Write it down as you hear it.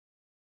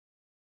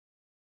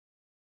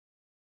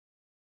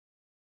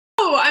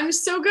Oh, I'm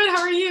so good.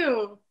 How are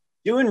you?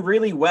 Doing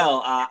really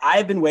well.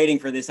 I've been waiting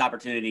for this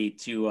opportunity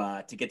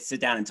to get to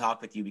sit down and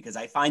talk with you because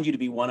I find you to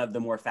be one of the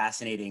more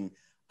fascinating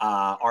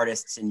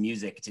artists in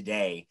music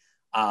today,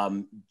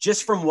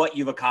 just from what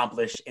you've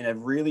accomplished in a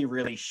really,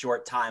 really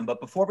short time.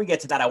 But before we get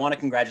to that, I want to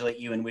congratulate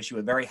you and wish you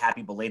a very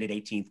happy belated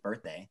 18th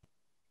birthday.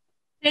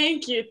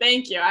 Thank you.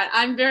 Thank you.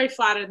 I'm very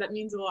flattered. That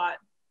means a lot.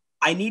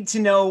 I need to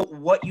know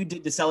what you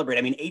did to celebrate.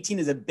 I mean, 18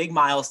 is a big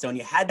milestone.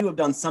 You had to have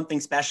done something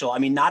special. I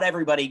mean, not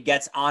everybody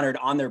gets honored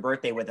on their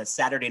birthday with a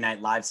Saturday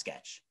Night Live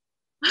sketch.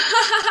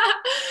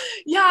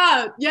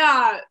 Yeah.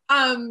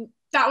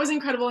 That was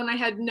incredible, and I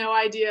had no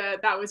idea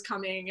that was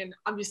coming. And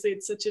obviously,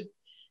 it's such a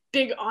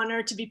big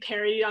honor to be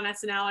parodied on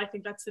SNL. I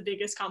think that's the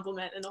biggest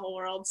compliment in the whole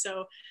world.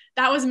 So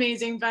that was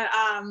amazing. But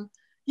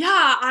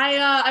yeah,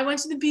 I went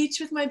to the beach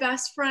with my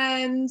best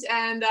friend,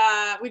 and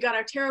we got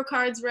our tarot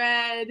cards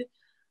read.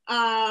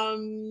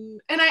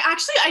 And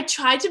I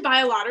tried to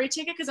buy a lottery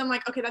ticket because I'm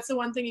like, okay, that's the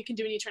one thing you can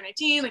do when you turn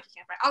 18. Like, you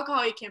can't buy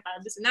alcohol, you can't buy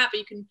this and that, but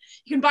you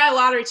can buy a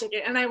lottery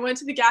ticket. And I went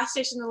to the gas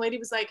station, and the lady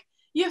was like,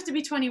 you have to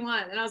be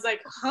 21. And I was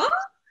like, huh?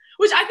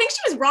 Which I think she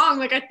was wrong.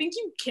 Like, I think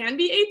you can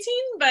be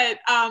 18,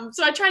 but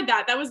so I tried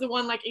that. That was the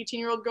one like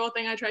 18-year-old girl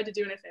thing I tried to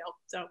do, and I failed.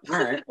 So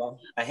All right.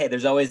 Well, hey,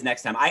 there's always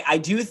next time. I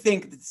do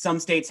think that some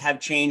states have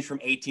changed from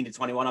 18 to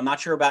 21. I'm not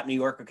sure about New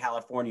York or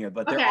California,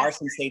 but there okay. are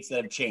some states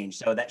that have changed.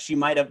 So that she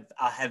might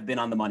have been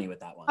on the money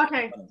with that one.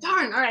 Okay.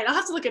 Darn. All right. I'll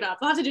have to look it up.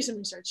 I'll have to do some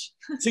research.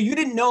 So you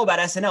didn't know about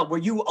SNL. Were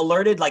you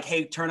alerted like,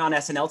 hey, turn on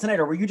SNL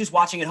tonight? Or were you just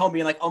watching at home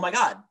being like, oh my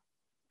God?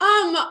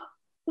 Um,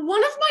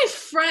 One of my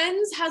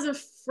friends has a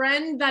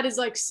friend that is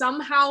like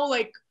somehow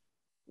like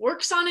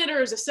works on it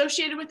or is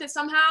associated with it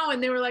somehow,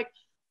 and they were like,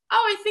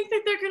 oh, I think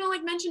that they're gonna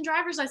like mention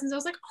driver's license. I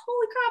was like,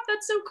 holy crap,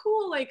 that's so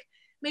cool. Like,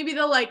 maybe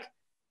they'll like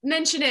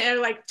mention it or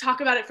like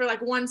talk about it for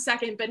like 1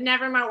 second, but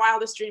never in my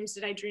wildest dreams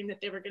did I dream that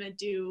they were gonna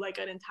do like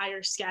an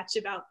entire sketch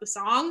about the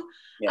song.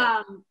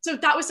 Yeah. So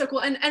that was so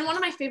cool. And one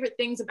of my favorite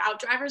things about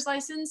driver's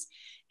license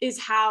is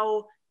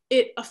how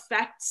it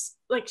affects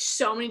like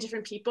so many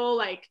different people,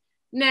 like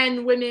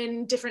men,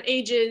 women, different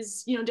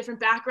ages, different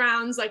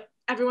backgrounds. Like,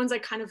 everyone's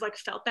like kind of like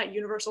felt that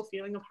universal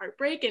feeling of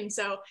heartbreak. And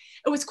so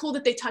it was cool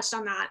that they touched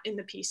on that in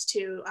the piece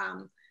too,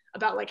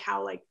 about like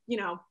how like,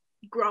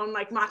 grown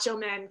like macho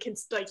men can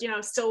like,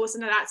 still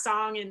listen to that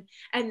song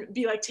and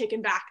be like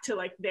taken back to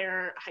like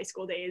their high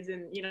school days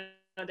and,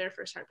 their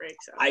first heartbreak.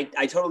 So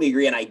I totally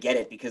agree. And I get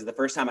it because the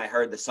first time I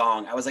heard the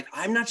song, I was like,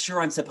 I'm not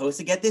sure I'm supposed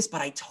to get this, but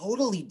I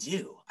totally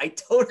do. I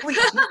totally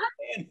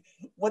understand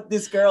what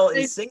this girl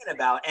is singing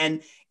about.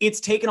 And it's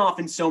taken off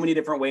in so many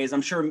different ways.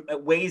 I'm sure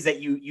ways that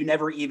you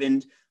never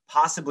even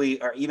possibly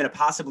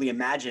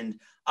imagined.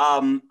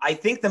 I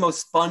think the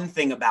most fun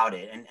thing about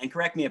it, and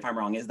correct me if I'm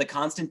wrong, is the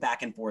constant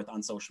back and forth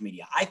on social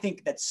media. I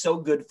think that's so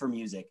good for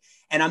music.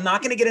 And I'm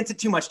not going to get into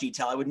too much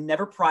detail. I would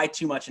never pry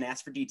too much and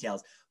ask for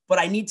details. But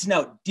I need to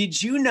know,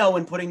 did you know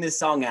in putting this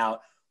song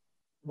out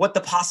what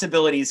the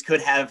possibilities could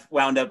have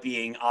wound up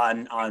being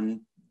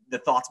on the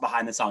thoughts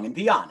behind the song? And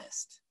be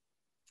honest.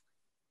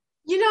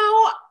 you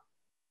know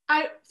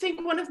I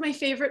think one of my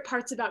favorite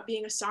parts about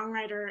being a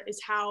songwriter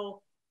is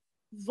how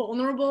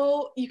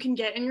vulnerable you can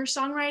get in your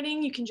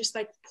songwriting. You can just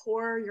like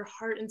pour your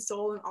heart and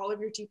soul and all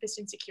of your deepest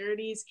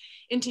insecurities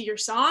into your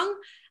song.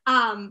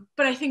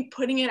 But I think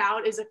putting it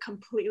out is a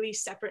completely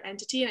separate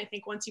entity. And I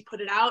think once you put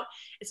it out,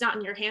 it's not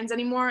in your hands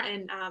anymore.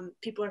 And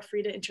people are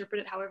free to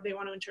interpret it however they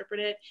want to interpret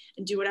it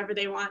and do whatever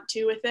they want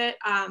to with it.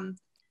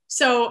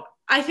 So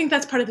I think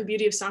that's part of the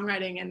beauty of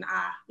songwriting. And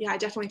yeah, I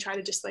definitely try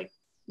to just like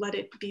let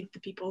it be the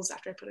people's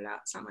after I put it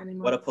out. It's not mine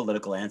anymore. What a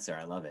political answer.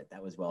 I love it.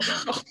 That was well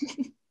done.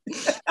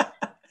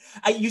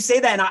 You say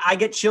that and I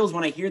get chills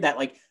when I hear that,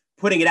 like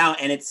putting it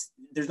out and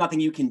there's nothing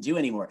you can do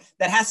anymore.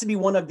 That has to be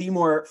one of the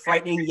more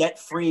frightening yet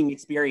freeing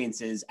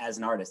experiences as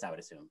an artist, I would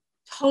assume.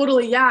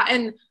 Totally, yeah.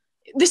 And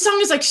this song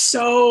is like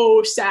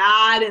so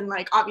sad, and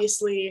like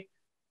obviously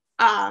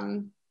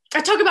I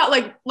talk about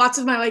like lots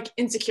of my like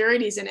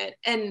insecurities in it,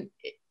 and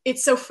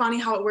it's so funny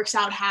how it works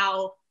out,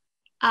 how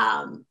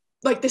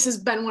like this has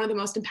been one of the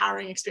most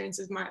empowering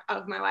experiences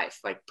of my life,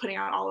 like putting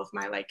out all of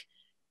my like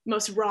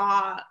most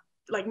raw,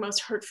 like most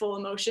hurtful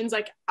emotions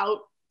like out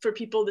for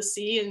people to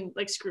see and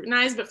like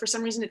scrutinize. But for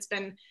some reason it's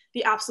been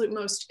the absolute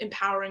most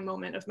empowering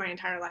moment of my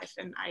entire life,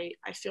 and I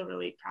feel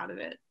really proud of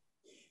it.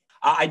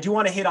 I do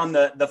want to hit on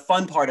the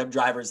fun part of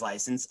driver's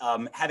license.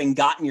 Having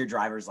gotten your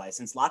driver's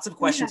license, lots of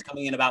questions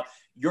coming in about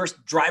your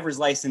driver's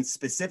license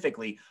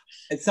specifically.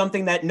 It's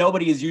something that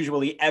nobody is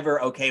usually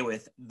ever okay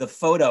with, the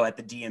photo at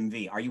the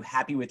DMV. Are you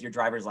happy with your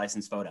driver's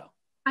license photo?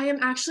 I am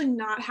actually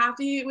not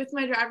happy with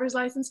my driver's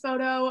license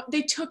photo.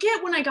 They took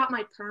it when I got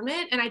my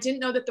permit, and I didn't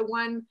know that the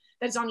one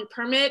that is on your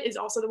permit is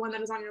also the one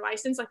that is on your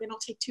license. Like, they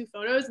don't take two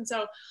photos. And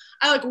so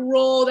I like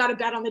rolled out of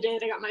bed on the day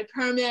that I got my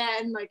permit,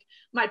 and like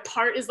my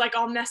part is like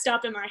all messed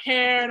up in my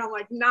hair, and I'm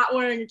like not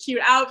wearing a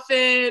cute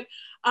outfit.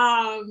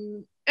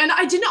 And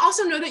I didn't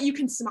also know that you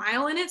can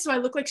smile in it. So I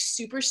look like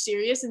super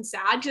serious and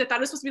sad because I thought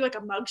it was supposed to be like a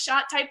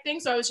mugshot type thing.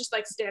 So I was just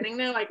like standing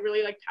there, like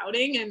really like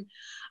pouting,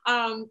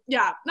 and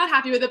yeah, not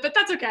happy with it, but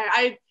that's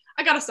okay.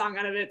 I got a song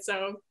out of it.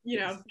 So,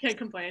 can't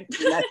complain.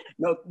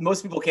 No,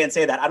 most people can't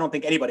say that. I don't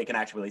think anybody can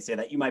actually say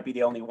that. You might be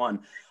the only one.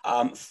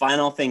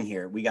 Final thing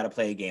here. We got to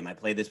play a game. I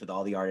play this with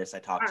all the artists I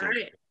talk to.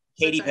 Right.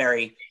 Katy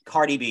Perry,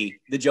 Cardi B,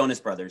 the Jonas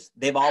Brothers.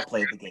 They've all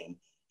played the game.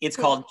 It's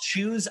called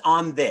Choose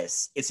on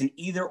This. It's an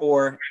either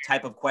or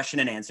type of question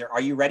and answer.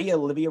 Are you ready,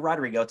 Olivia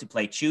Rodrigo, to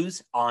play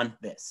Choose on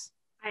This?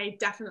 I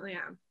definitely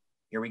am.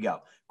 Here we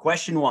go.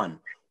 Question 1.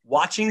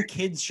 Watching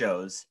kids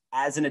shows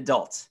as an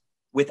adult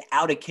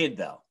without a kid,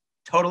 though,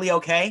 totally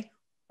okay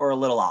or a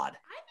little odd?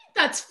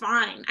 That's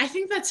fine. I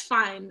think that's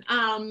fine.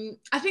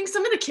 I think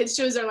some of the kids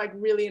shows are like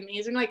really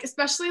amazing. Like,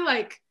 especially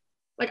like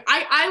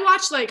I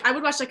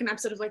would watch like an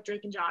episode of like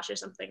Drake and Josh or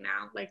something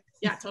now. Like,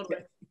 yeah, totally.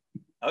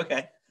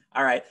 Okay.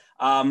 All right.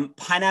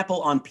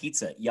 Pineapple on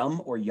pizza,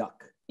 yum or yuck?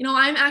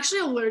 I'm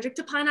actually allergic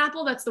to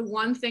pineapple. That's the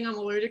one thing I'm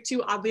allergic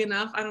to, oddly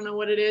enough. I don't know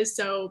what it is,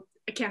 so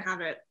I can't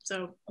have it.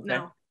 So okay.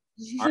 No.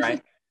 All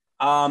right.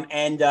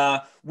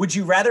 And would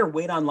you rather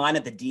wait online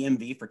at the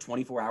DMV for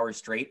 24 hours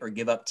straight or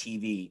give up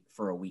TV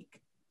for a week?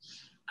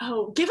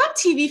 Oh, give up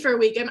TV for a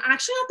week. I'm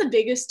actually not the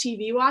biggest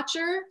TV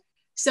watcher.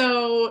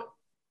 So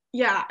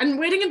yeah, and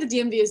waiting at the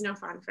DMV is no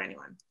fun for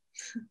anyone.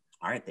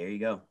 All right, there you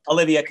go.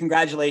 Olivia,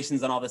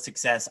 congratulations on all the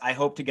success. I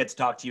hope to get to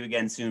talk to you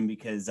again soon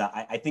because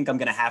I think I'm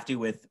going to have to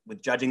with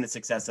judging the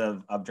success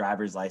of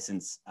driver's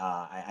license.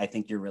 I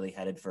think you're really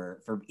headed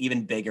for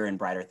even bigger and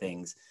brighter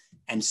things.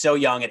 And so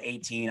young at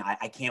 18,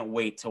 I can't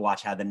wait to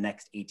watch how the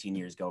next 18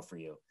 years go for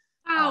you.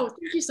 Oh,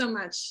 thank you so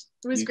much.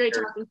 It was great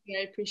talking to you.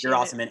 I appreciate it. You're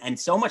awesome. And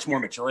so much more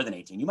mature than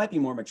 18. You might be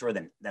more mature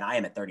than I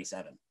am at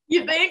 37.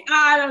 You think?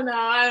 I don't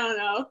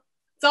know.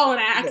 It's all an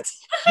act.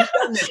 You've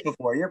done this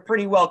before. You're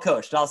pretty well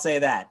coached. I'll say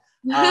that.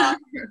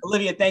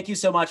 Olivia, thank you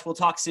so much. We'll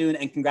talk soon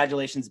and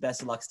congratulations.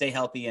 Best of luck. Stay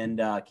healthy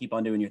and keep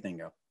on doing your thing,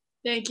 girl.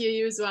 Thank you.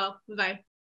 You as well. Bye.